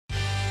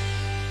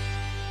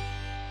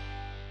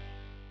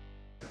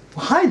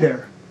Well, hi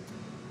there.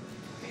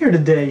 I'm here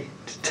today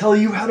to tell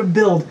you how to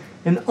build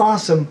an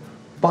awesome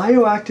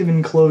bioactive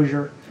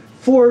enclosure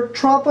for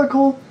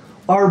tropical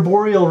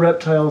arboreal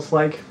reptiles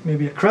like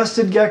maybe a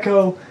crested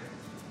gecko,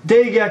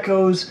 day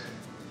geckos,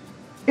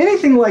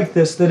 anything like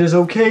this that is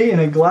okay in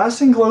a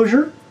glass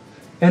enclosure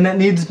and that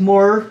needs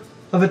more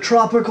of a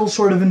tropical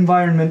sort of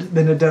environment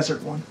than a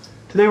desert one.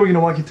 Today we're going to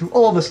walk you through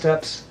all the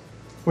steps.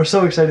 We're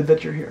so excited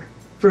that you're here.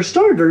 For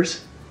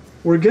starters,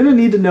 we're going to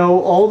need to know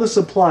all the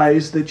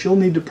supplies that you'll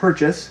need to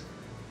purchase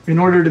in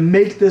order to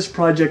make this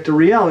project a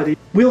reality.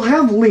 We'll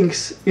have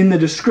links in the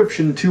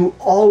description to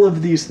all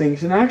of these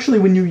things, and actually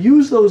when you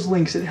use those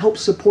links it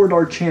helps support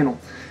our channel.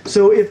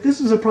 So if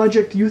this is a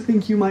project you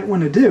think you might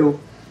want to do,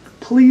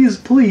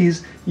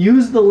 please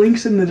use the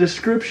links in the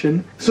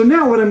description. So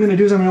now what I'm going to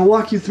do is I'm going to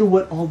walk you through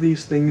what all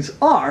these things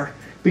are,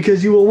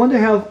 because you will want to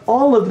have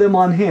all of them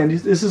on hand.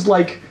 This is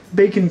like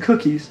baking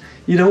cookies.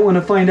 You don't want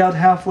to find out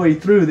halfway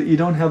through that you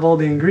don't have all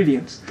the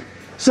ingredients.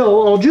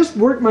 So I'll just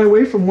work my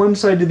way from one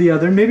side to the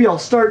other. Maybe I'll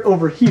start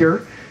over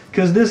here,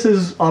 because this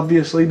is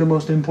obviously the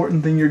most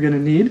important thing you're going to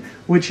need,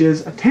 which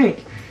is a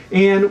tank.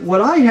 And what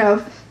I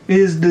have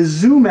is the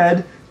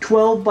ZooMed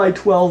 12 by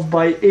 12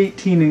 by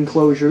 18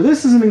 enclosure.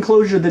 This is an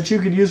enclosure that you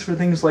could use for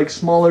things like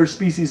smaller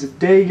species of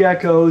day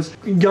geckos,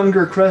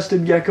 younger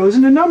crested geckos,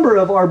 and a number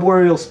of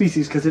arboreal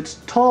species, because it's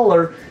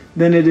taller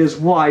than it is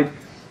wide.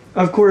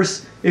 Of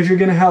course, if you're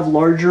going to have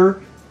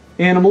larger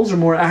animals or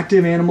more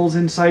active animals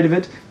inside of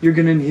it, you're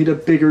going to need a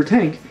bigger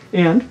tank.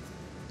 And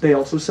they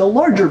also sell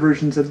larger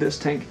versions of this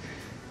tank.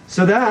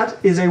 So that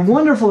is a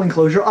wonderful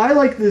enclosure. I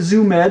like the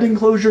ZooMed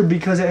enclosure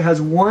because it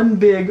has one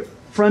big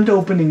front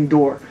opening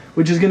door,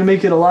 which is going to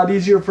make it a lot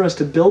easier for us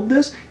to build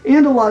this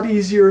and a lot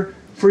easier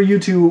for you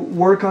to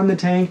work on the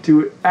tank,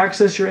 to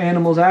access your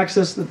animals,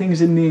 access the things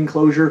in the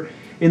enclosure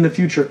in the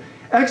future.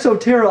 Exo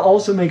Terra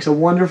also makes a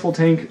wonderful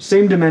tank,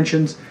 same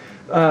dimensions,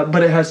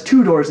 but it has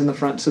two doors in the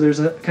front, so there's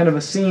a kind of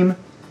a seam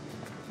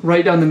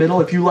right down the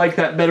middle. If you like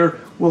that better,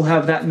 we'll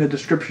have that in the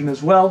description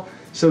as well.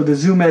 So the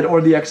ZooMed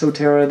or the Exo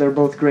Terra, they're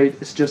both great.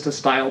 It's just a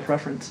style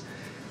preference.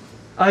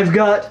 I've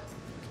got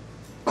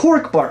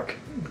cork bark.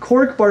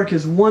 Cork bark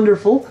is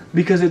wonderful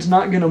because it's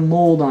not going to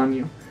mold on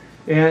you.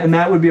 And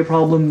that would be a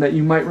problem that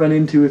you might run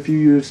into if you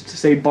used,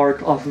 say,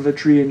 bark off of a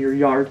tree in your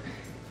yard.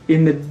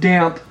 In the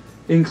damp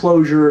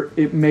enclosure,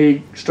 it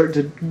may start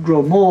to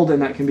grow mold,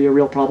 and that can be a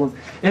real problem.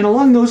 And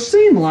along those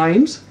same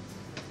lines,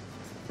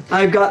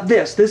 I've got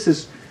this. This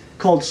is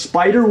called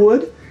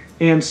spiderwood,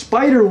 and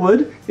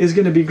spiderwood is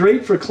going to be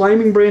great for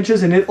climbing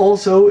branches, and it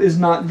also is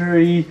not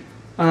very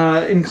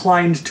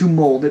inclined to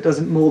mold. It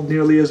doesn't mold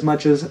nearly as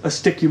much as a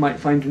stick you might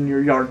find in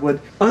your yard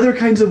would. Other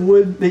kinds of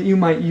wood that you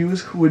might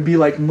use would be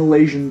like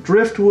Malaysian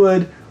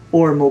driftwood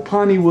or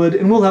Mopani wood,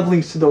 and we'll have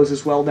links to those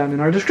as well down in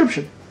our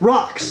description.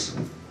 Rocks.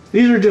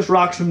 These are just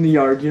rocks from the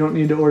yard. You don't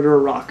need to order a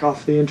rock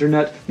off the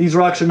internet. These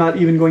rocks are not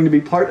even going to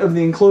be part of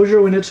the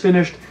enclosure when it's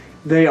finished.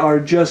 They are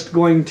just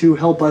going to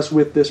help us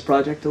with this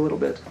project a little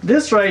bit.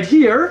 This right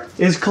here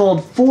is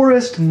called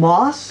forest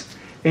moss,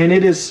 and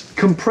it is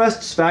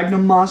compressed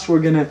sphagnum moss. We're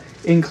going to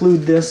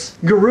include this.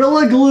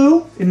 Gorilla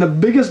Glue in the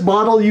biggest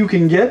bottle you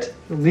can get.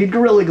 You'll need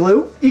Gorilla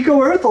Glue.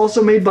 Eco Earth,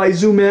 also made by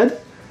ZooMed.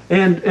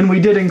 And we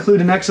did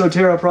include an Exo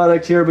Terra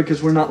product here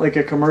because we're not like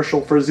a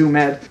commercial for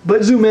ZooMed.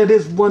 But ZooMed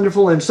is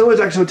wonderful, and so is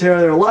Exo Terra.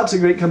 There are lots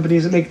of great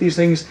companies that make these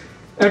things.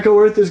 Eco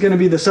Earth is going to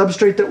be the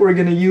substrate that we're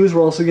going to use.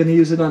 We're also going to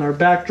use it on our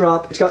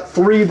backdrop. It's got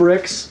 3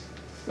 bricks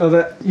of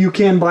it. You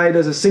can buy it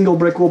as a single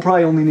brick. We'll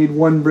probably only need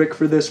 1 brick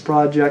for this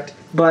project,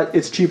 but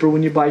it's cheaper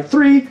when you buy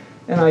 3,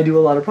 and I do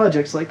a lot of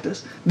projects like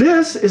this.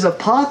 This is a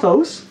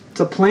pothos. It's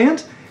a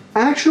plant.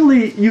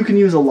 Actually, you can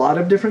use a lot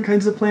of different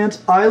kinds of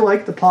plants. I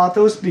like the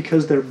pothos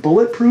because they're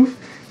bulletproof.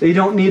 They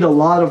don't need a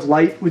lot of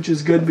light, which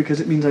is good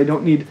because it means I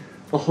don't need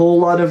a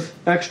whole lot of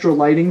extra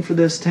lighting for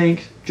this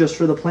tank, just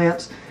for the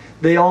plants.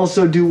 They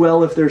also do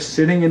well if they're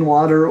sitting in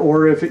water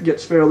or if it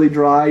gets fairly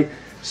dry.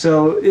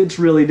 So it's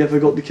really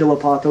difficult to kill a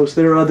pothos.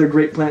 There are other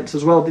great plants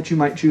as well that you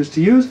might choose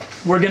to use.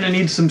 We're going to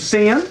need some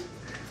sand.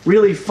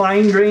 Really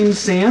fine-grained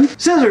sand.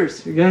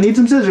 Scissors! You're going to need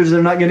some scissors.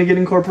 They're not going to get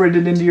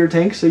incorporated into your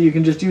tank, so you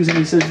can just use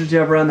any scissors you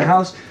have around the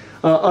house.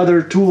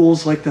 Other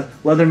tools, like the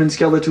Leatherman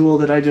Skele-tool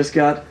that I just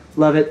got.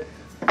 Love it.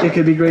 It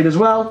could be great as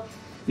well.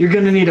 You're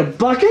going to need a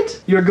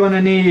bucket. You're going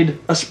to need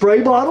a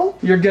spray bottle.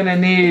 You're going to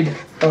need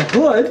a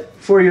hood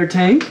for your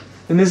tank.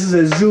 And this is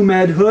a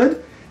ZooMed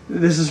hood.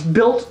 This is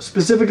built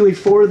specifically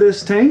for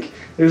this tank.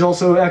 There's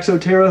also an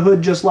Exo Terra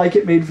hood just like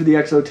it, made for the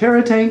Exo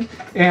Terra tank.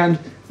 And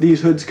these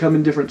hoods come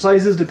in different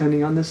sizes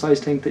depending on the size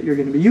tank that you're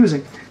going to be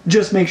using.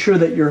 Just make sure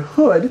that your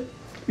hood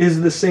is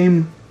the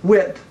same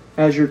width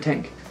as your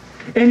tank.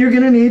 And you're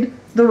going to need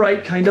the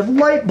right kind of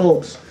light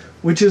bulbs,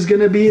 which is going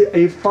to be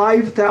a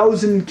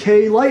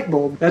 5000K light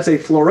bulb. That's a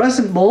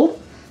fluorescent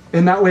bulb,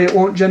 and that way it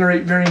won't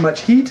generate very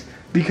much heat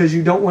because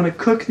you don't want to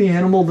cook the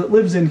animal that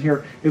lives in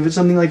here. If it's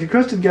something like a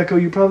crested gecko,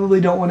 you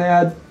probably don't want to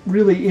add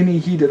really any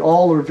heat at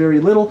all or very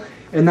little,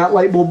 and that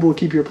light bulb will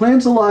keep your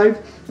plants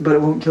alive, but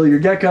it won't kill your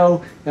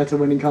gecko. That's a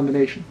winning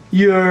combination.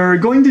 You're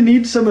going to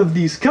need some of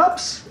these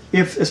cups.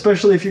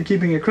 especially if you're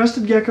keeping a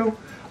crested gecko.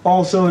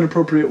 Also an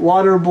appropriate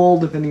water bowl,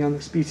 depending on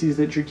the species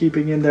that you're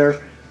keeping in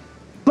there.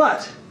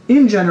 But,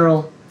 in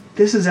general,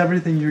 this is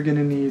everything you're going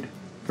to need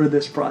for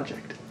this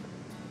project.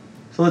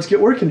 So let's get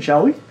working,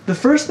 shall we? The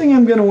first thing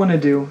I'm going to want to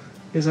do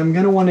is I'm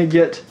going to want to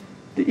get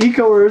the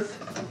Eco Earth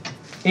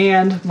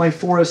and my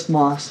forest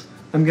moss.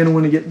 I'm going to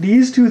want to get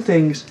these two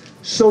things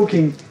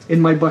soaking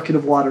in my bucket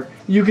of water.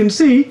 You can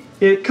see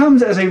it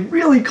comes as a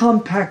really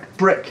compact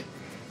brick,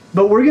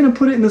 but we're going to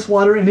put it in this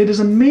water, and it is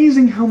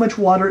amazing how much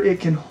water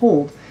it can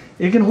hold.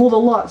 It can hold a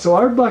lot, so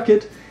our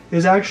bucket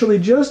is actually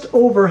just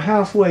over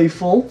halfway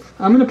full.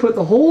 I'm going to put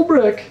the whole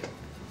brick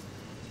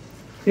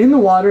in the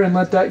water and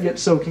let that get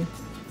soaking.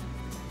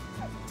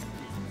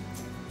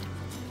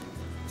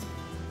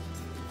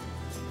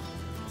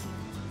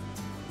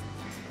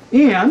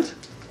 And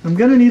I'm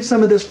going to need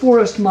some of this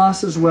forest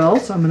moss as well,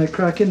 so I'm going to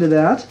crack into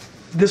that.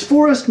 This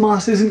forest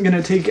moss isn't going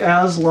to take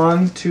as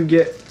long to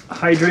get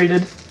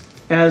hydrated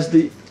as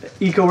the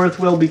Eco Earth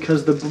will,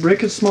 because the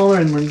brick is smaller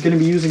and we're going to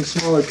be using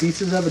smaller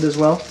pieces of it as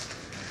well.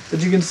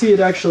 But you can see it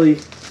actually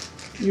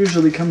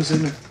usually comes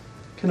in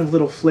kind of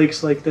little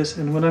flakes like this,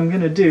 and what I'm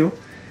going to do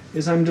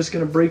is I'm just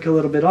going to break a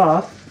little bit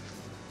off.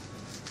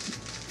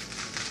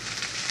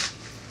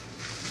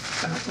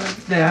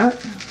 Like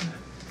that.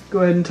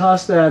 Go ahead and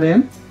toss that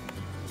in.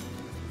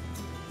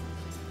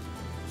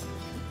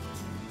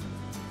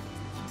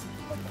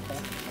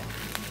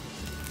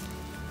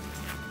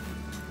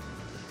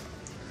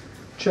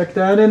 Check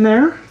that in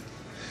there.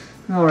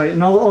 All right,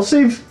 and I'll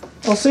save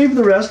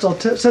the rest. I'll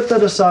set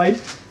that aside.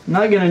 I'm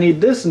not going to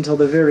need this until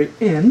the very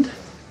end.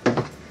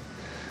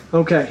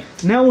 Okay,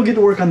 now we'll get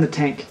to work on the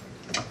tank.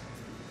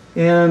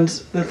 And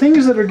the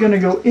things that are going to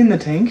go in the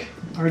tank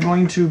are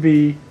going to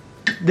be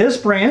this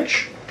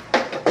branch,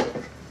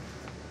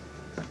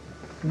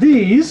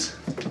 these,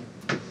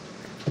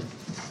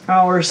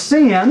 our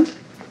sand,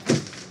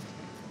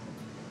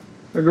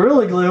 our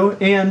Gorilla Glue,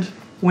 and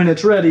when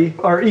it's ready,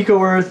 our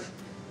Eco Earth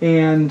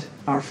and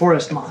our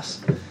forest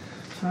moss.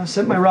 So I'll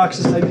set my rocks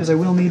aside because I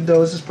will need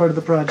those as part of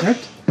the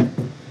project.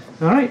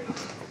 Alright,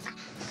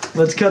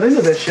 let's cut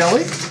into this, shall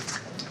we?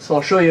 So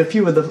I'll show you a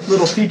few of the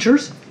little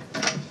features.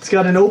 It's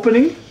got an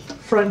opening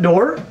front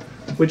door,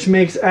 which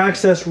makes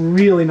access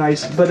really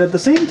nice, but at the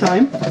same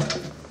time,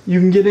 you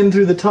can get in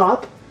through the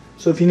top,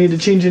 so if you need to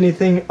change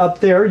anything up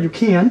there, you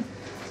can.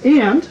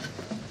 And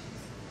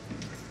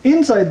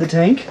inside the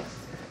tank,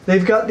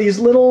 they've got these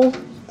little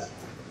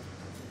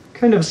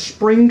kind of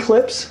spring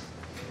clips,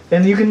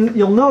 and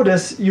you'll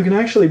notice you can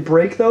actually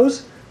break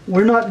those.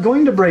 We're not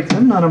going to break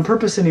them, not on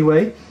purpose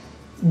anyway,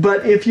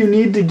 but if you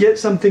need to get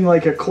something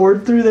like a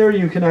cord through there,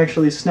 you can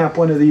actually snap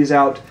one of these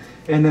out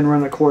and then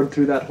run a cord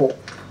through that hole.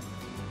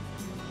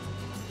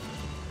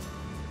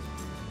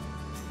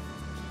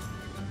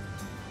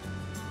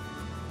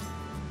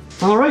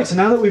 Alright, so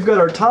now that we've got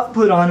our top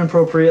put on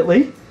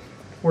appropriately,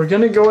 we're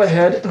going to go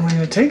ahead and we're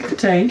going to take the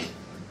tank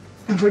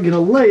and we're going to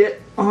lay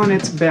it on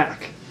its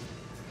back.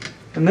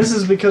 And this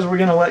is because we're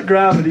going to let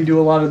gravity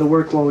do a lot of the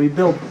work while we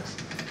build this.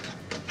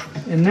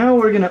 And now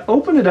we're going to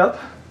open it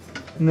up,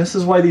 and this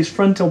is why these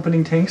front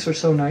opening tanks are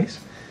so nice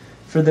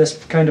for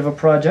this kind of a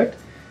project.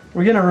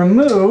 We're going to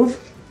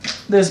remove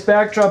this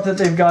backdrop that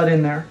they've got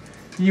in there.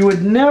 You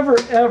would never,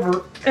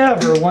 ever,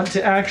 ever want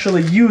to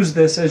actually use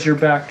this as your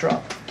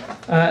backdrop.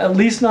 At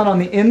least not on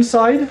the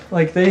inside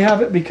like they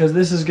have it, because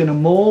this is going to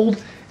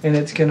mold and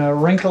it's going to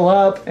wrinkle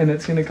up and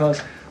it's going to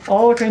cause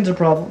all kinds of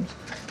problems.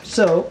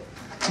 So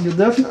you'll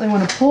definitely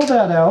want to pull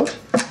that out.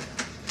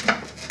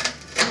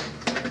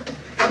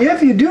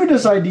 If you do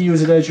decide to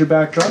use it as your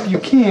backdrop, you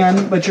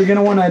can, but you're going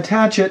to want to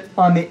attach it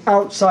on the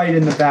outside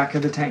in the back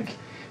of the tank.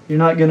 You're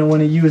not going to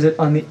want to use it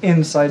on the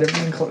inside of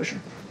the enclosure.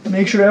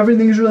 Make sure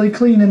everything's really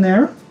clean in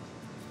there.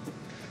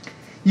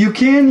 You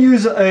can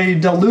use a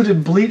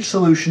diluted bleach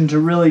solution to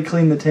really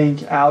clean the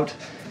tank out,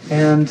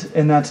 and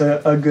that's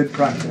a good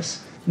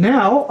practice.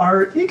 Now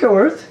our Eco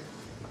Earth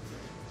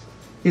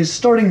is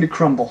starting to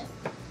crumble.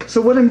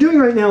 So what I'm doing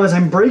right now is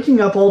I'm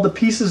breaking up all the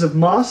pieces of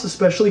moss,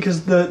 especially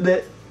because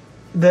the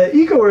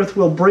Eco Earth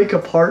will break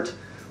apart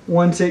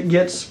once it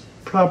gets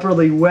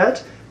properly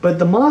wet, but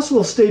the moss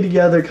will stay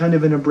together kind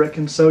of in a brick,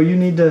 and so you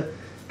need to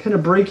kind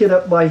of break it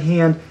up by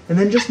hand and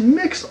then just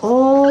mix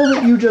all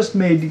that you just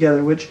made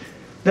together, which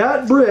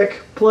that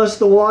brick plus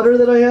the water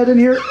that I had in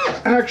here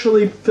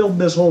actually filled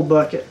this whole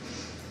bucket.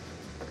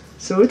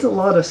 So it's a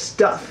lot of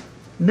stuff.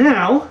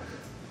 Now,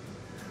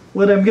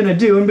 what I'm going to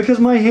do, and because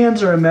my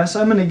hands are a mess,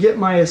 I'm going to get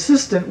my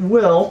assistant,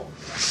 Will,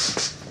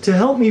 to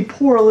help me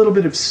pour a little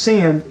bit of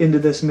sand into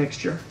this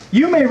mixture.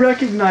 You may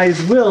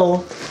recognize Will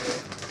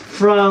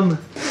from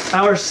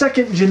our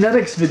second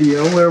genetics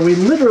video where we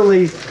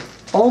literally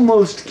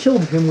almost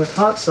killed him with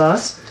hot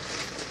sauce.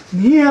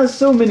 And he has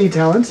so many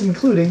talents,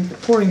 including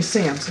pouring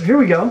sand. So here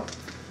we go.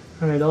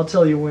 Alright, I'll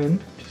tell you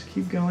when. Just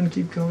keep going,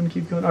 keep going,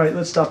 keep going. Alright,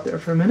 let's stop there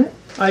for a minute.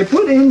 I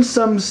put in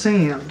some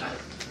sand.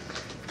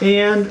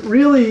 And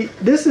really,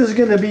 this is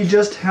going to be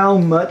just how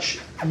much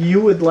you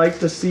would like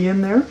to see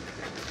in there.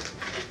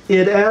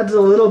 It adds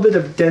a little bit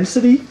of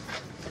density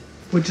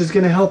which is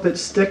going to help it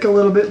stick a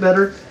little bit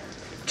better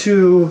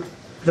to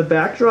the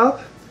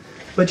backdrop.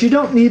 But you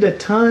don't need a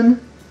ton.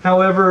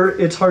 However,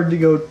 it's hard to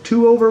go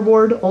too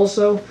overboard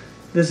also.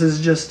 This is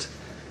just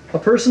a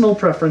personal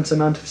preference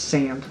amount of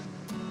sand.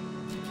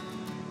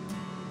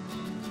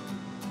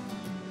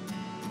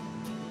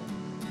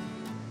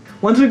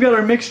 Once we've got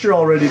our mixture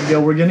all ready to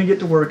go, we're going to get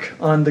to work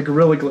on the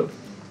Gorilla Glue.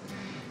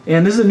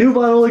 And this is a new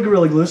bottle of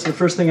Gorilla Glue, so the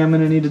first thing I'm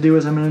going to need to do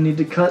is I'm going to need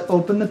to cut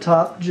open the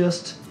top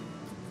just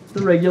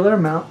the regular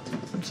amount.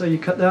 So you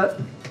cut that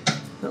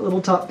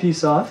little top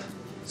piece off.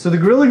 So the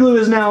Gorilla Glue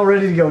is now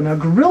ready to go. Now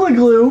Gorilla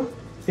Glue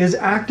is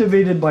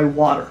activated by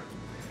water.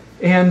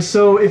 And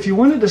so if you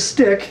want it to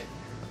stick,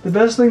 the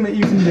best thing that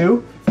you can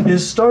do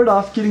is start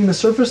off getting the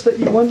surface that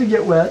you want to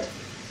get wet,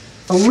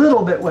 a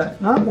little bit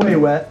wet, not way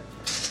wet,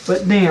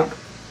 but damp.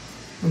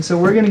 And so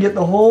we're going to get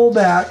the whole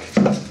back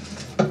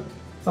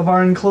of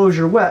our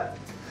enclosure wet.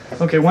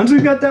 Okay, once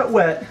we've got that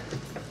wet,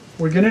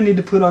 we're going to need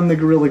to put on the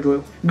Gorilla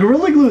Glue.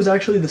 Gorilla Glue is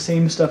actually the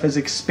same stuff as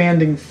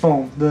expanding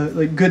foam,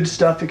 the good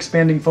stuff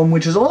expanding foam,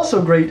 which is also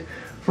great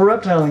for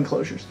reptile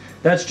enclosures.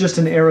 That's just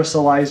an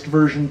aerosolized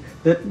version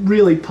that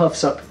really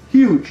puffs up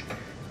huge.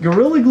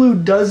 Gorilla Glue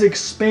does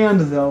expand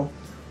though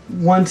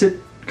once it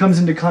comes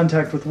into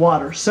contact with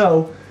water.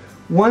 So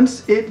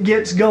once it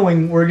gets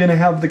going, we're going to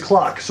have the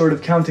clock sort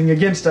of counting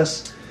against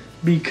us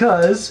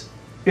because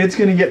it's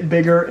going to get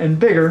bigger and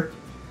bigger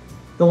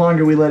the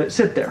longer we let it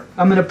sit there.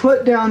 I'm going to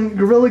put down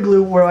Gorilla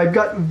Glue where I've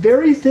got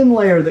very thin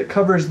layer that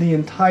covers the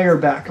entire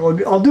back.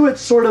 I'll do it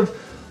sort of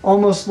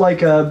almost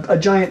like a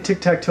giant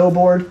tic-tac-toe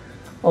board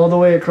all the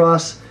way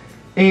across,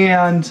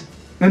 and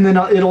then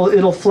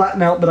it'll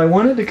flatten out, but I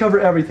want it to cover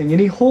everything.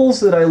 Any holes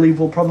that I leave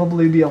will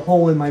probably be a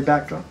hole in my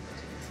backdrop.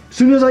 As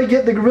soon as I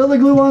get the Gorilla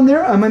Glue on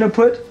there, I'm going to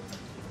put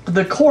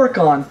the cork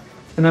on,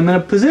 and I'm going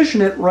to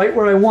position it right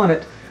where I want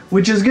it,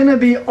 which is going to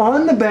be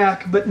on the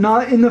back but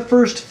not in the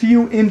first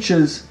few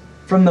inches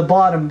from the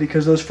bottom,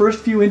 because those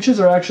first few inches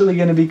are actually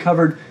going to be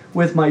covered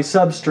with my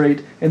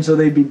substrate, and so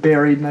they'd be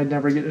buried and I'd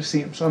never get to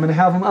see them. So I'm going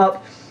to have them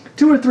up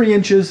 2 or 3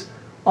 inches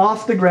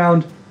off the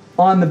ground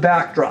on the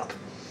backdrop.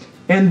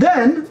 And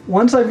then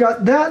once I've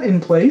got that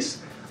in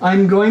place,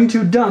 I'm going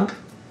to dump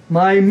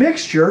my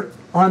mixture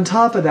on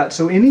top of that.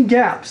 So any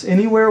gaps,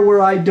 anywhere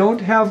where I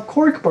don't have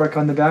cork bark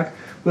on the back,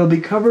 will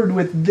be covered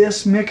with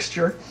this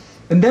mixture.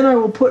 And then I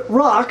will put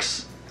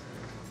rocks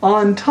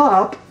on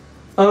top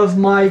of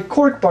my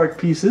cork bark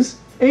pieces,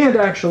 and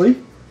actually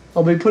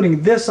I'll be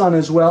putting this on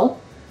as well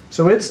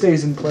so it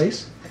stays in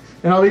place,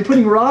 and I'll be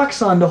putting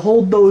rocks on to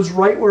hold those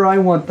right where I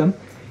want them.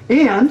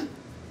 And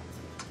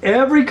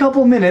every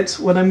couple minutes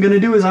what I'm going to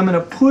do is I'm going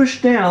to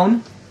push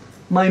down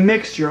my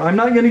mixture. I'm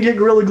not going to get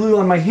Gorilla Glue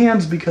on my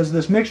hands because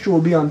this mixture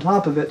will be on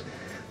top of it,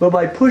 but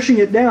by pushing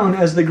it down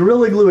as the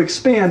Gorilla Glue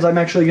expands, I'm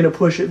actually going to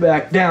push it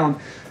back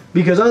down,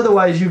 because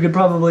otherwise you could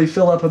probably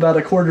fill up about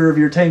 1/4 of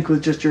your tank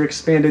with just your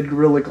expanded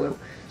Gorilla Glue.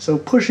 So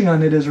pushing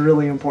on it is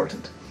really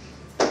important.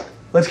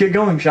 Let's get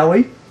going, shall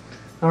we?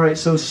 Alright,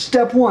 so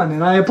step 1,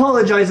 and I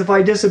apologize if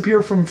I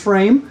disappear from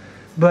frame,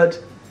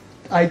 but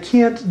I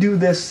can't do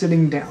this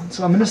sitting down.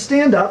 So I'm going to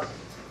stand up,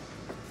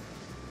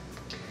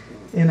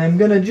 and I'm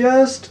going to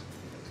just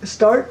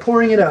start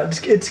pouring it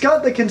out. It's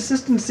got the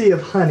consistency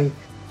of honey.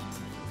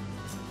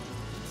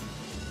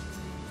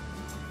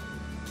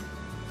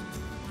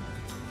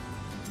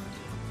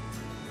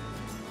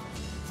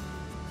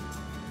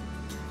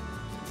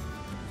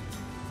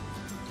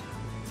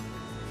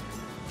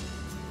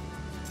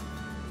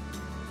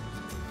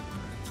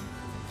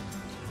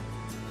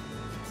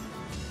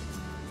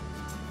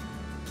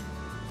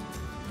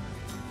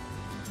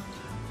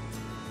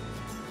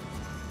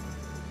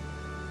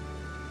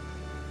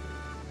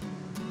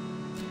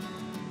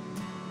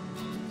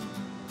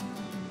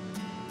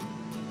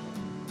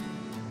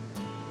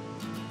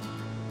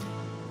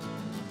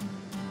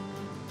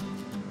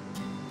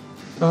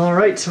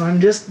 Alright, so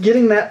I'm just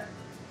getting that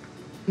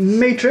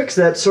matrix,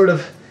 that sort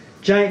of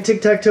giant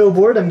tic-tac-toe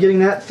board, I'm getting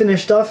that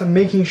finished off and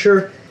making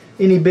sure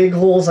any big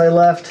holes I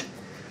left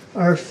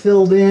are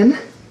filled in.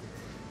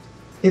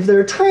 If there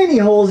are tiny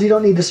holes, you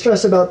don't need to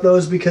stress about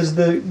those because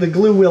the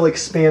glue will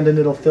expand and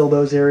it'll fill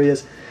those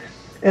areas.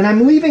 And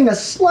I'm leaving a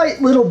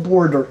slight little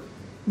border,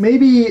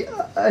 maybe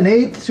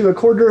 1/8 to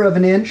 1/4 of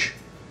an inch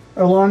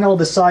along all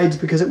the sides,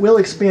 because it will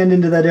expand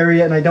into that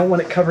area and I don't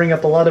want it covering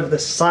up a lot of the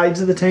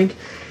sides of the tank.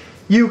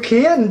 You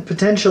can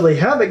potentially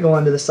have it go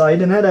onto the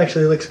side, and that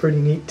actually looks pretty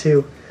neat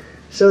too.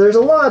 So there's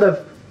a lot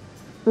of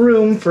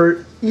room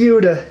for you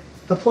to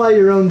apply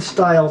your own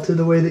style to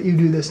the way that you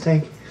do this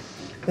tank,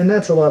 and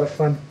that's a lot of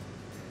fun.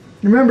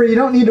 Remember, you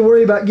don't need to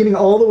worry about getting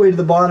all the way to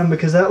the bottom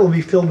because that will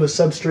be filled with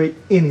substrate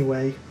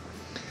anyway.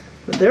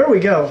 But there we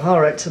go.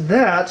 Alright, so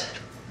that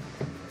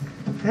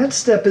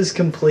step is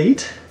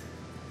complete.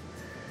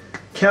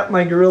 Cap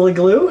my Gorilla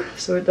Glue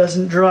so it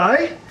doesn't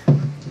dry.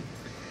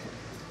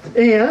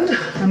 And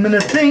I'm going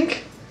to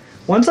think,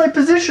 once I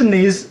position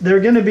these, they're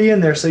going to be in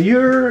there. So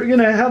you're going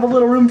to have a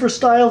little room for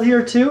style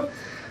here too.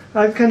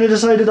 I've kind of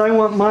decided I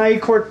want my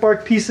cork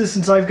bark pieces,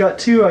 since I've got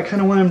 2, I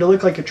kind of want them to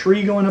look like a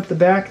tree going up the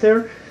back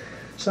there.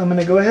 So I'm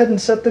going to go ahead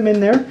and set them in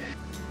there.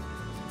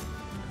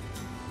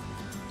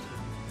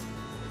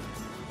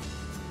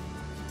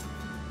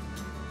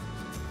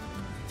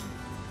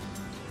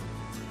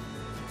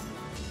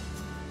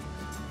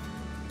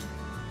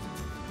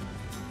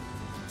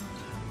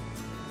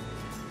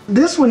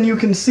 This one you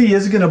can see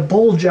is going to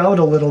bulge out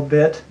a little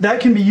bit. That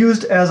can be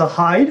used as a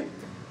hide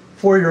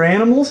for your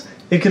animals.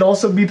 It could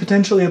also be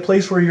potentially a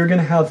place where you're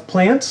going to have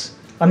plants.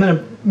 I'm going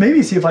to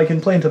maybe see if I can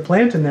plant a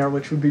plant in there,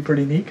 which would be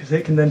pretty neat because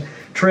it can then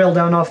trail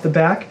down off the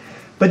back.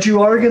 But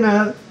you are going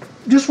to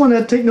just want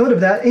to take note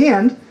of that.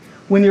 And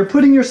when you're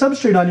putting your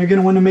substrate on, you're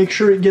going to want to make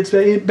sure it gets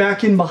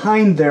back in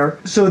behind there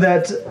so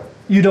that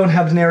you don't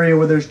have an area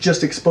where there's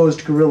just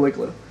exposed Gorilla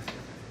Glue.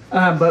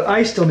 But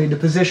I still need to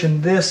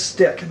position this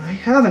stick, and I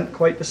haven't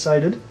quite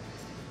decided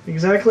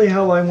exactly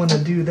how I want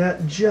to do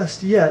that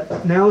just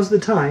yet. Now's the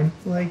time,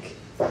 like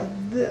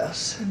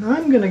this. And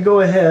I'm going to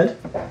go ahead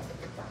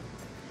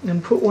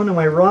and put one of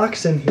my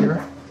rocks in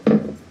here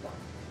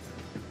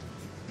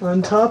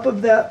on top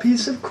of that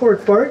piece of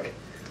cork bark,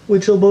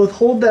 which will both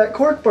hold that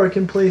cork bark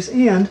in place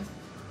and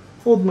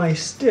hold my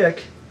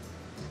stick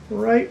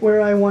right where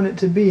I want it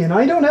to be. And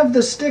I don't have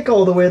the stick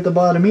all the way at the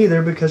bottom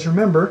either, because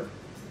remember,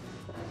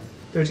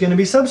 there's going to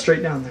be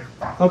substrate down there.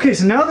 Okay,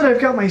 so now that I've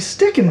got my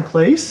stick in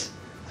place,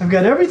 I've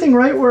got everything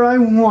right where I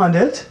want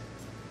it.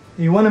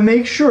 You want to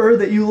make sure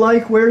that you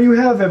like where you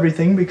have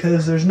everything,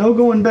 because there's no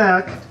going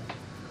back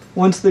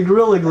once the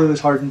Gorilla Glue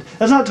is hardened.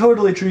 That's not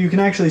totally true. You can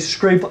actually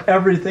scrape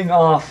everything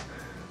off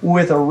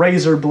with a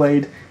razor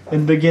blade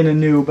and begin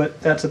anew,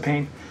 but that's a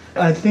pain.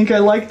 I think I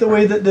like the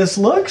way that this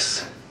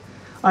looks.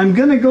 I'm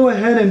going to go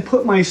ahead and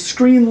put my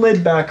screen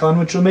lid back on,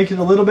 which will make it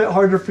a little bit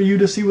harder for you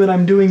to see what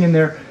I'm doing in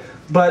there.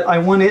 But I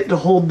want it to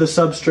hold the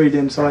substrate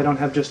in so I don't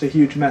have just a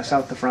huge mess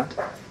out the front.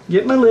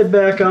 Get my lid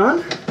back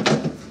on.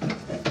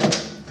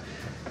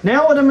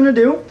 Now what I'm going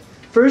to do,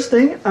 first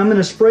thing, I'm going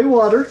to spray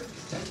water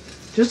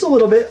just a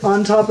little bit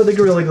on top of the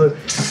Gorilla Glue.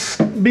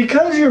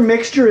 Because your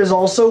mixture is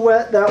also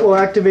wet, that will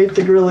activate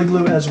the Gorilla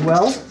Glue as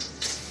well.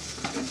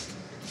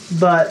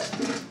 But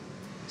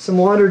some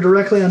water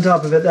directly on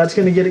top of it, that's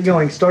going to get it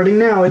going. Starting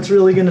now, it's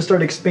really going to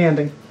start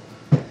expanding.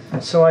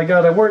 So I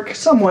got to work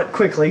somewhat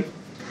quickly.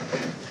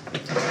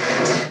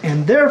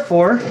 And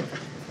therefore,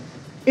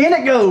 in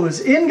it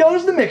goes. In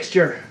goes the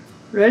mixture.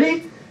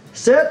 Ready,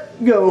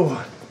 set,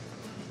 go.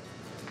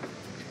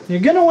 You're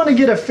going to want to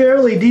get a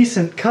fairly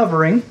decent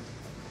covering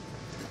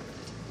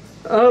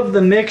of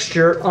the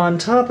mixture on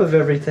top of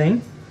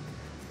everything.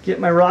 Get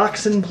my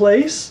rocks in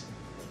place.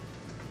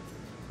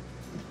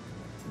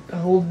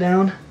 Hold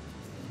down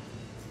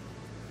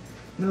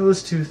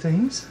those two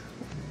things.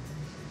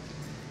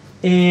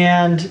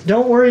 And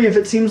don't worry if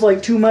it seems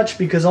like too much,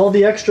 because all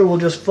the extra will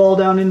just fall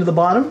down into the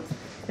bottom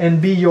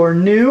and be your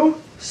new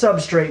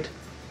substrate.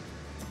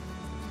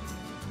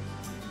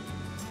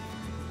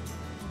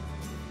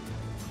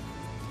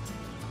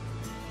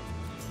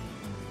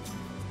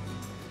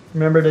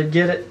 Remember to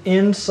get it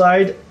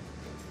inside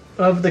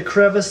of the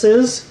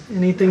crevices,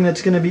 anything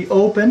that's going to be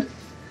open.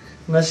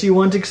 Unless you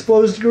want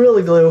exposed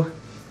Gorilla Glue,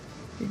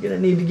 you're going to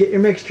need to get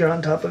your mixture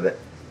on top of it.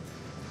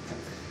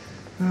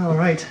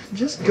 Alright,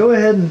 just go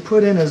ahead and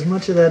put in as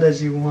much of that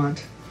as you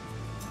want.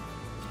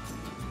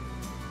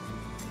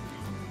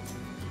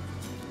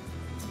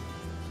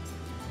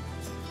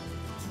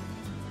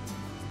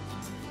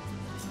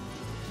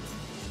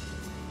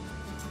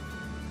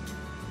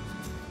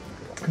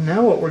 And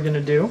now what we're going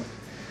to do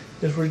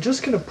is we're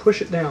just going to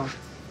push it down.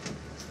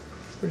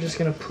 We're just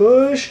going to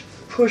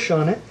push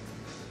on it.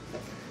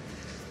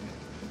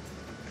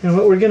 And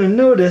what we're going to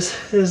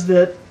notice is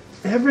that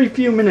every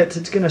few minutes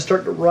it's going to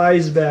start to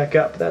rise back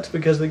up. That's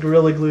because the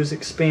Gorilla Glue is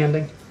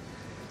expanding.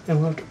 And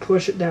we'll have to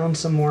push it down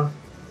some more.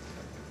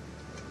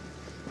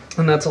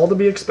 And that's all to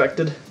be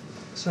expected.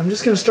 So I'm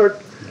just going to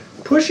start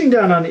pushing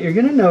down on it. You're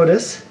going to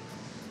notice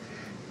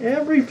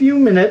every few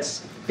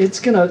minutes it's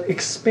going to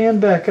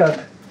expand back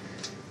up.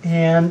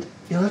 And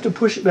you'll have to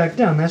push it back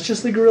down. That's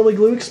just the Gorilla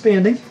Glue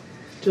expanding,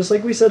 just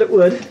like we said it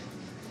would.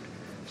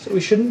 So we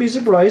shouldn't be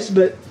surprised,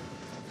 but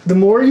the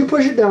more you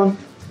push it down,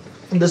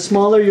 the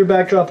smaller your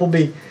backdrop will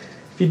be.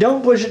 If you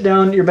don't push it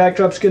down, your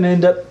backdrop's going to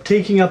end up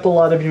taking up a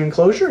lot of your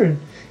enclosure, and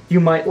you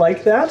might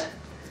like that.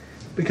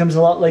 It becomes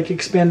a lot like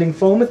expanding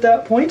foam at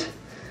that point.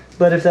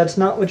 But if that's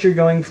not what you're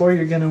going for,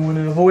 you're going to want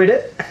to avoid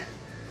it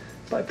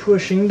by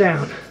pushing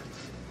down.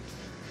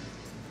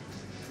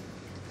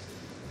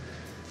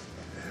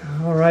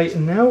 Alright,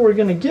 and now we're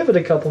going to give it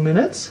a couple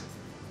minutes.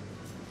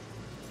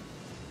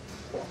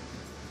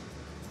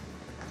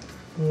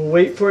 We'll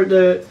wait for it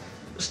to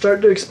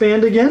start to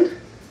expand again,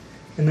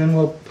 and then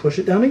we'll push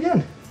it down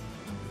again.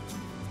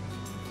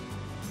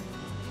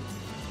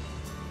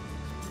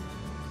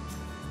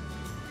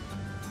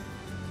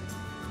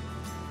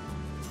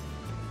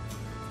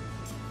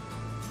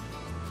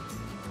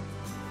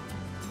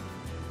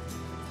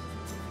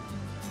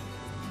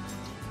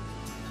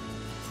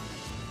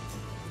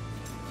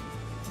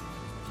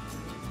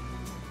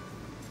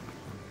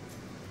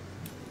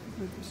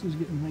 This is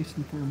getting nice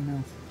and firm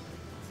now.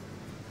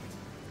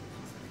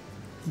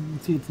 You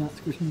can see it's not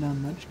squishing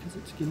down much because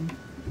it's getting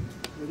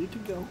ready to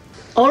go.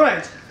 All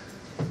right.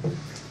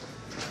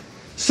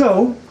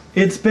 So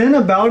it's been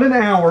about an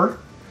hour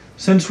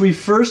since we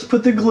first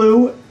put the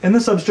glue and the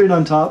substrate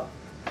on top,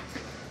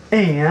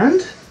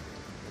 and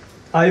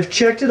I've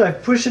checked it,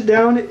 I've pushed it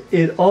down,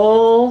 it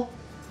all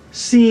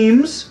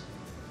seems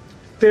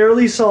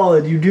fairly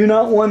solid. You do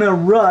not want to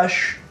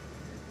rush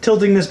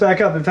tilting this back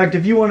up. In fact,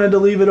 if you wanted to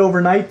leave it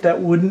overnight, that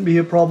wouldn't be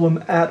a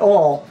problem at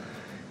all,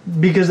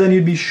 because then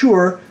you'd be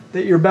sure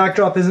that your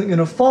backdrop isn't going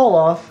to fall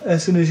off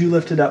as soon as you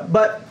lift it up.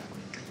 But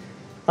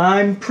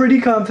I'm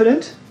pretty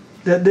confident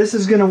that this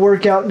is going to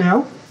work out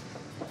now.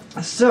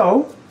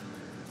 So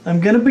I'm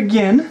going to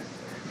begin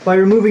by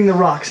removing the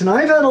rocks. And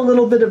I've had a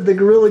little bit of the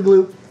Gorilla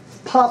Glue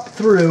pop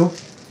through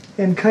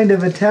and kind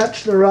of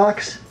attach the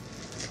rocks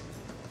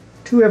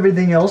to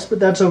everything else, but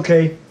that's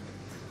okay.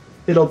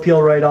 It'll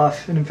peel right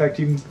off. And in fact,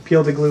 you can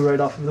peel the glue right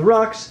off of the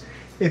rocks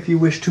if you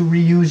wish to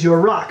reuse your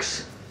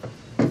rocks.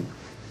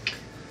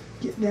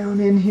 Get down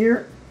in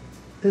here.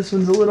 This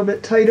one's a little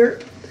bit tighter.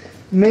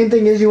 The main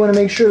thing is you want to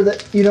make sure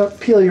that you don't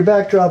peel your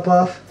backdrop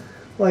off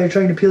while you're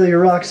trying to peel your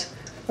rocks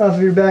off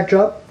of your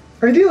backdrop.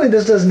 Ideally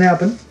this doesn't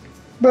happen,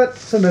 but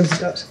sometimes it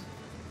does.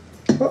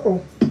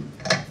 Uh-oh.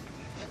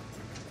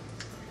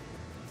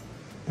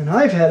 And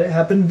I've had it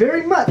happen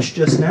very much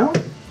just now.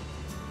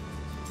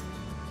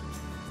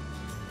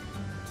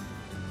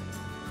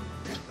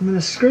 I'm going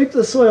to scrape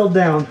the soil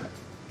down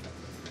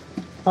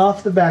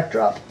off the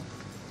backdrop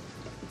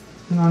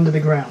and onto the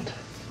ground.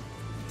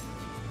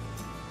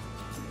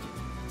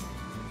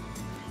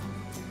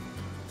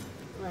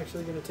 I'm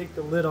actually going to take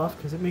the lid off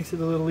because it makes it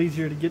a little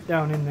easier to get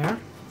down in there.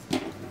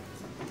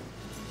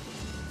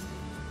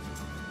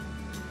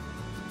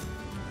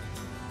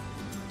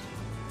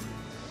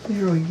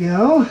 There we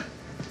go.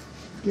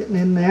 Getting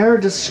in there,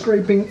 just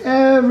scraping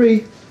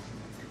every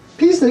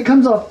piece that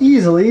comes off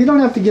easily. You don't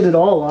have to get it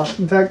all off.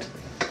 In fact,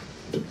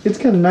 it's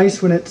kind of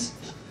nice when it's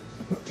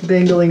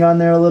dangling on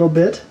there a little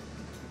bit,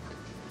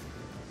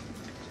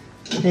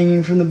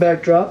 hanging from the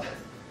backdrop.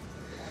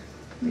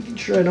 Making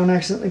sure I don't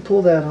accidentally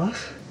pull that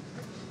off.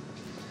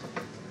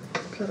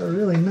 Got a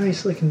really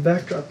nice looking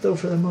backdrop though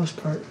for the most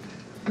part.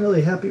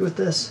 Really happy with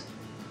this.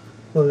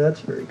 Oh, that's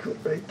very cool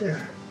right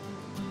there.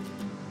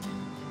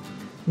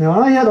 Now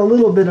I had a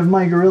little bit of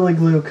my Gorilla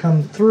Glue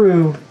come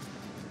through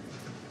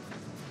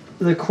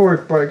the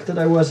cork bark that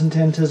I wasn't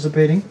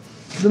anticipating.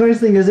 The nice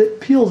thing is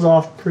it peels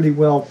off pretty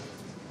well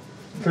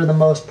for the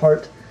most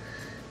part.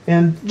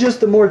 And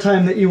just the more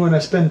time that you want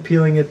to spend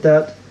peeling it,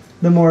 the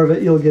more of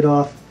it you'll get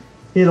off.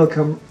 It'll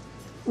come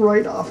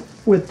right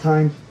off with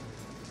time.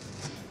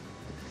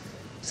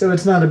 So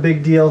it's not a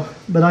big deal,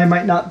 but I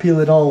might not peel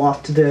it all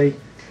off today.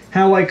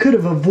 How I could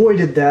have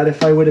avoided that,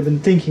 if I would have been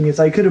thinking, is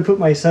I could have put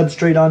my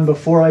substrate on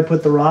before I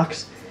put the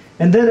rocks,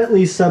 and then at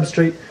least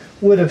substrate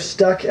would have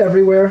stuck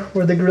everywhere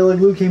where the Gorilla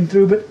Glue came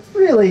through, but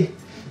really,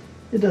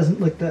 it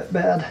doesn't look that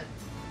bad.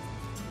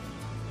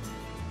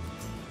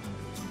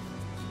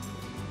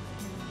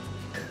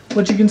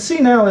 What you can see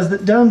now is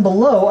that down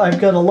below I've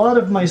got a lot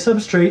of my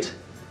substrate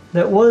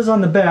that was on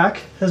the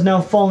back has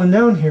now fallen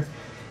down here.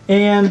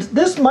 And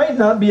this might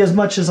not be as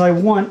much as I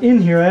want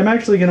in here. I'm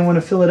actually going to want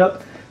to fill it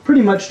up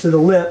pretty much to the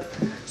lip.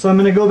 So I'm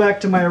going to go back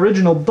to my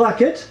original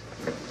bucket.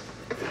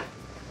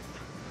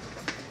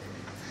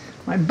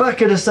 My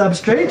bucket of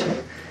substrate.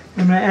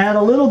 I'm going to add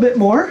a little bit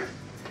more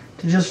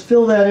to just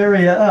fill that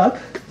area up.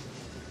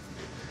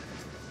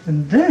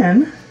 And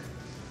then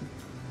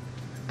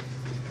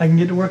I can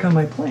get to work on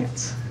my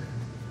plants.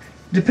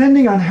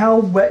 Depending on how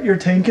wet your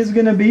tank is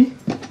going to be,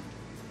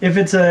 if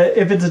it's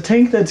a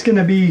tank that's going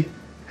to be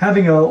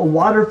having a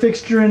water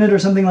fixture in it or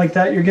something like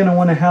that, you're going to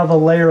want to have a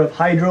layer of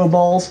hydro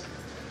balls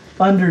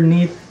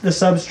underneath the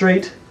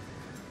substrate.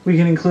 We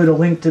can include a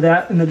link to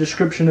that in the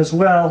description as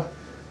well.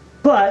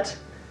 But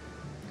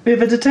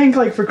if it's a tank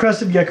like for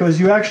crested geckos,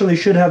 you actually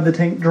should have the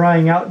tank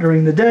drying out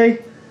during the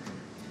day,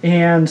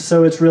 and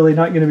so it's really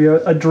not going to be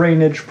a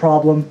drainage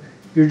problem.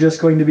 You're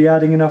just going to be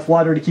adding enough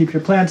water to keep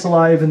your plants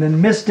alive, and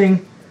then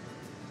misting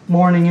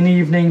morning and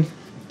evening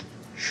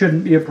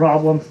shouldn't be a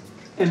problem.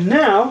 And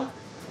now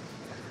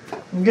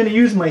I'm going to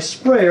use my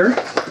sprayer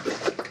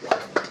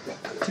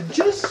to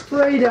just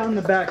spray down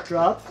the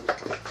backdrop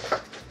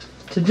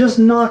to just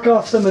knock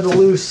off some of the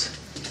loose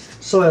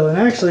soil. And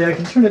actually I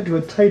can turn it to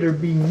a tighter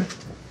beam.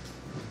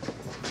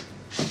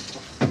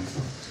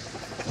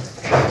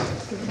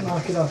 It'll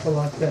knock it off a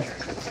lot better.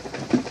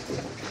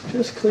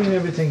 Just clean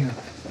everything up.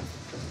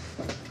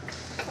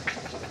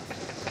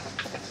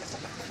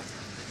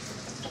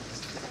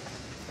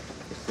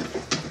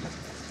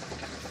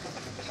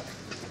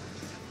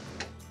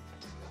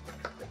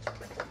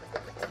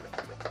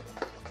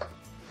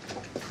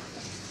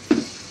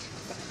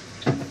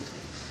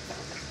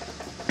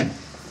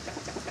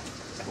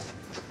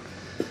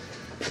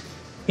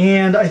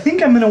 And I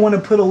think I'm going to want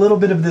to put a little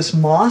bit of this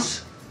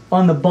moss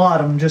on the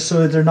bottom just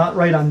so that they're not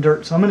right on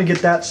dirt. So I'm going to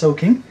get that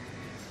soaking.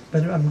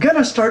 But I'm going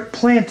to start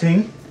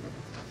planting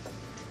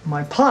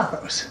my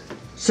pothos.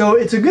 So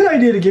it's a good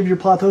idea to give your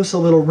pothos a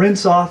little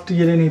rinse off to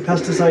get any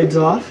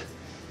pesticides off.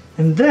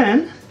 And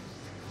then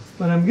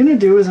what I'm going to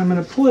do is I'm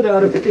going to pull it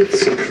out of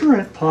its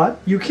current pot.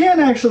 You can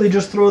actually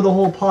just throw the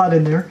whole pot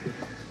in there.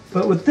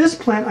 But with this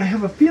plant, I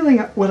have a feeling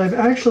what I've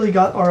actually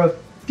got are a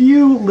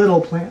few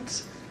little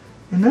plants.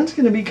 And that's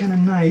going to be kind of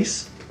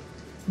nice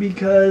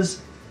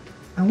because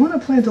I want to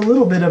plant a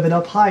little bit of it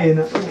up high in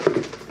that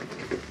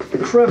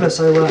little crevice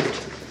I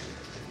left.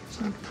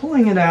 So I'm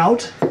pulling it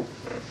out.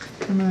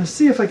 I'm going to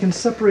see if I can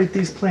separate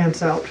these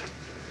plants out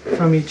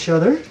from each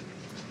other.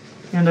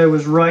 And I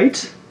was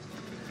right.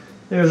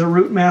 There's a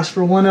root mass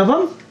for one of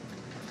them.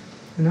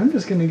 And I'm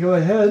just going to go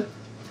ahead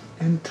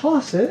and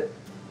toss it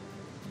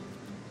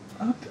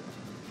up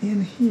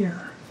in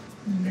here.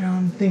 Now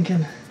I'm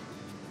thinking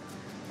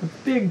a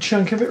big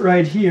chunk of it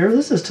right here.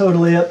 This is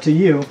totally up to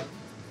you.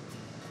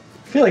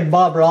 I feel like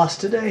Bob Ross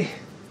today.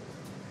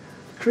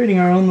 Creating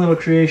our own little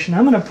creation.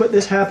 I'm going to put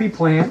this happy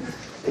plant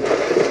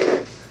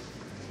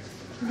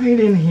right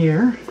in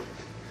here.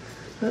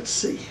 Let's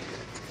see.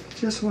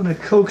 Just want to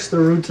coax the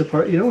roots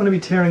apart. You don't want to be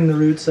tearing the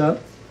roots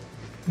up.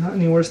 Not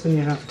any worse than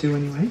you have to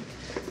anyway.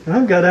 And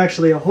I've got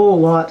actually a whole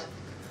lot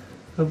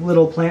of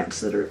little plants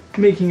that are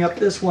making up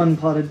this one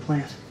potted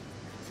plant.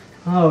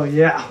 Oh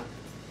yeah.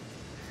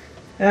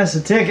 That's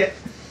the ticket.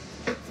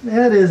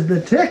 That is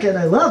the ticket.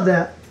 I love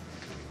that.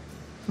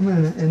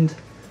 And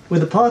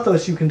with the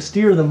pothos you can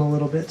steer them a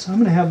little bit. So I'm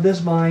going to have this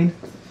vine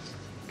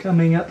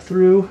coming up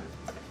through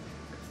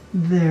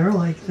there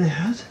like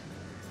that.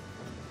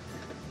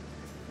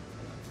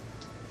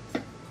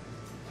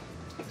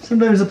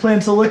 Sometimes the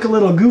plants will look a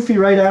little goofy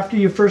right after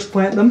you first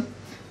plant them,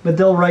 but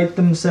they'll right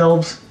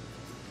themselves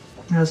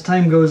as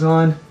time goes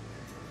on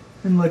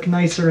and look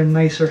nicer and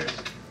nicer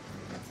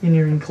in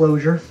your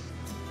enclosure.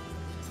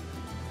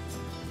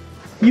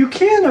 You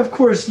can, of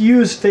course,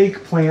 use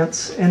fake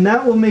plants, and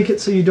that will make it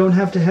so you don't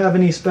have to have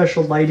any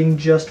special lighting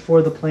just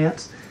for the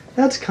plants.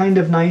 That's kind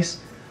of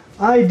nice.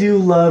 I do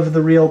love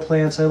the real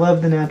plants. I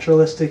love the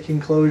naturalistic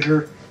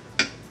enclosure.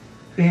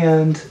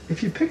 And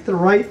if you pick the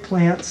right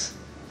plants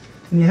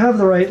and you have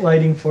the right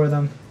lighting for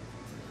them,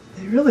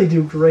 they really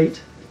do great.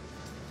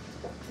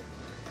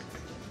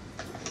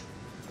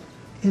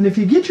 And if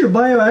you get your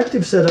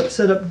bioactive setup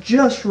set up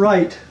just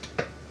right,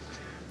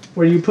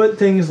 where you put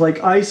things like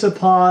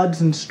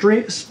isopods and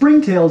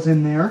springtails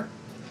in there,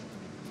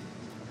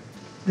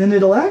 then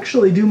it'll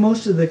actually do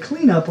most of the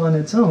cleanup on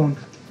its own.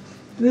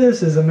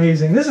 This is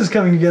amazing. This is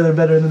coming together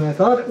better than I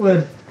thought it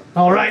would.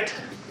 All right.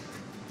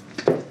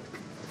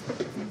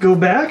 Go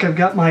back. I've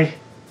got my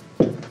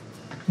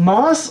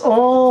moss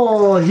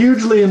all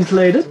hugely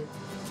inflated.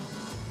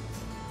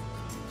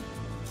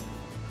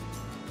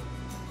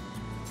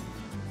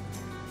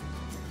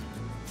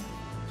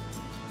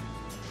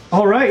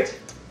 All right.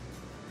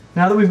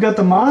 Now that we've got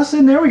the moss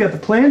in there, we got the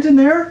plant in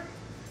there,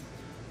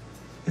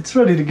 it's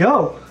ready to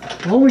go.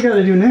 All we got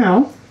to do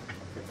now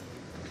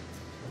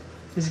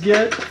is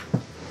get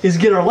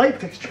our light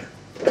fixture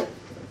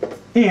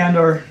and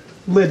our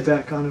lid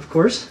back on, of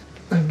course.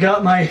 I've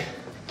got my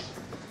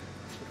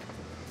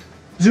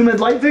Zoom Ed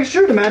light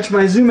fixture to match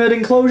my Zoom Ed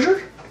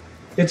enclosure.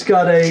 It's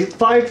got a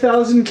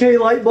 5000K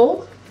light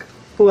bulb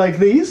like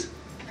these.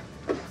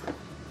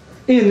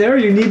 In there,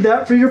 you need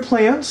that for your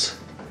plants.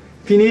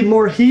 If you need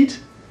more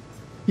heat,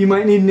 you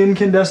might need an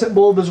incandescent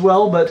bulb as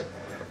well, but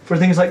for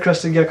things like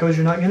crested geckos,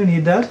 you're not going to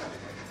need that.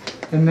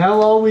 And now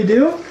all we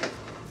do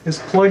is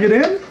plug it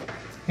in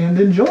and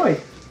enjoy.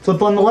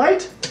 Flip on the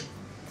light,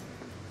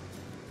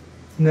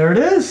 and there it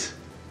is.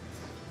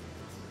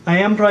 I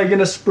am probably going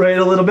to spray it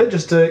a little bit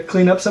just to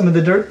clean up some of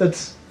the dirt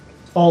that's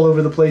all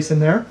over the place in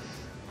there.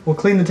 We'll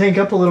clean the tank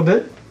up a little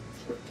bit.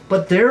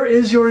 But there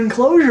is your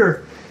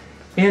enclosure.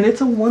 And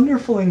it's a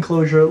wonderful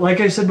enclosure.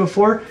 Like I said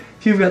before,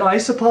 if you've got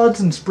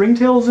isopods and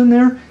springtails in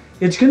there,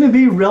 it's going to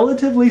be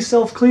relatively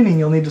self-cleaning.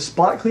 You'll need to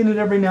spot clean it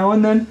every now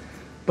and then.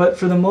 But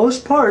for the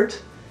most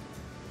part,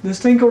 this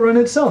tank will run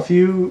itself.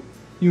 You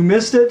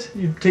missed it,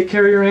 you take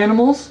care of your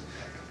animals,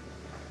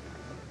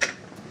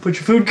 put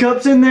your food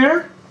cups in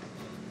there,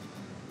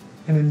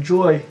 and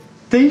enjoy.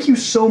 Thank you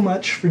so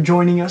much for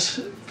joining us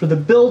for the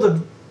build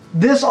of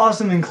this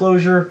awesome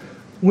enclosure.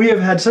 We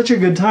have had such a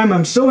good time.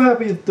 I'm so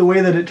happy with the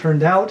way that it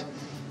turned out.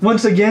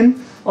 Once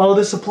again, all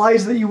the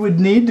supplies that you would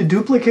need to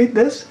duplicate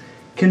this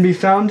can be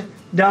found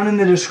down in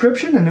the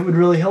description, and it would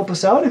really help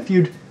us out if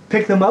you'd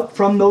pick them up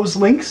from those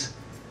links.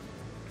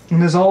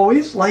 And as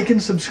always, like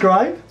and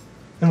subscribe,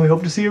 and we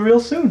hope to see you real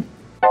soon.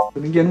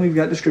 And again, we've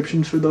got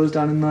descriptions for those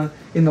down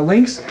in the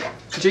links.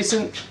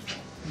 Jason,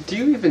 do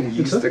you even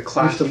use the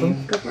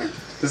clacking?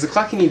 Does the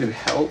clacking even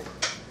help?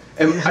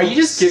 Are you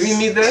just giving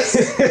me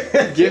this?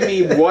 Give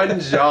me one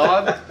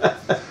job?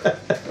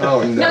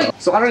 Oh no.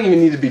 So I don't even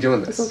need to be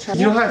doing this.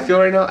 You know how I feel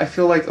right now? I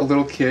feel like a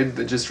little kid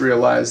that just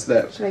realized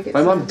that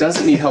my mom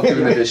doesn't need help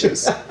doing the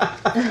dishes.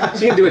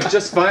 She can do it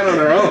just fine on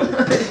her own.